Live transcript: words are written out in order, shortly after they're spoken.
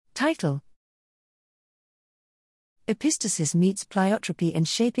Title: Epistasis meets pleiotropy in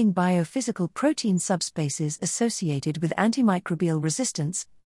shaping biophysical protein subspaces associated with antimicrobial resistance.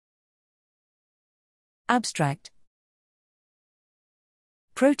 Abstract: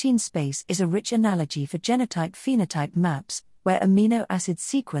 Protein space is a rich analogy for genotype-phenotype maps, where amino acid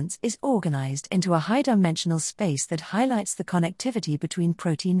sequence is organized into a high-dimensional space that highlights the connectivity between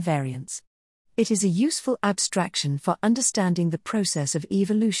protein variants. It is a useful abstraction for understanding the process of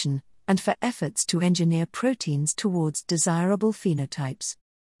evolution, and for efforts to engineer proteins towards desirable phenotypes.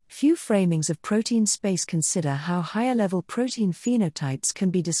 Few framings of protein space consider how higher-level protein phenotypes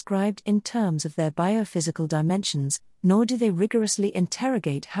can be described in terms of their biophysical dimensions, nor do they rigorously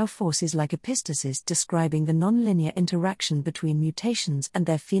interrogate how forces like epistasis describing the nonlinear interaction between mutations and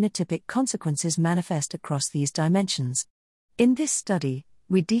their phenotypic consequences manifest across these dimensions. In this study,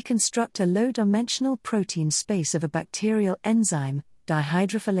 we deconstruct a low-dimensional protein space of a bacterial enzyme,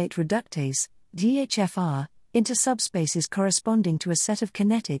 dihydrofolate reductase, DHFR, into subspaces corresponding to a set of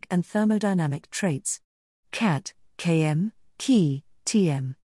kinetic and thermodynamic traits: Cat, Km, Ki,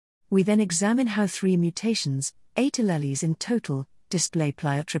 Tm. We then examine how 3 mutations, 8 alleles in total, display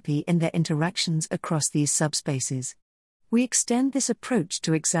pleiotropy in their interactions across these subspaces. We extend this approach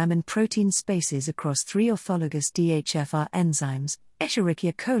to examine protein spaces across 3 orthologous DHFR enzymes,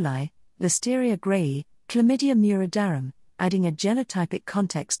 Escherichia coli, Listeria grayi, Chlamydia muridarum, adding a genotypic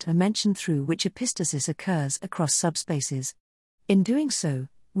context dimension through which epistasis occurs across subspaces. In doing so,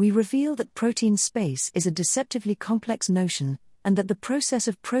 we reveal that protein space is a deceptively complex notion, and that the process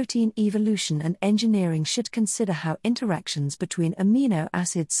of protein evolution and engineering should consider how interactions between amino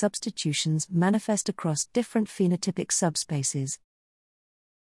acid substitutions manifest across different phenotypic subspaces.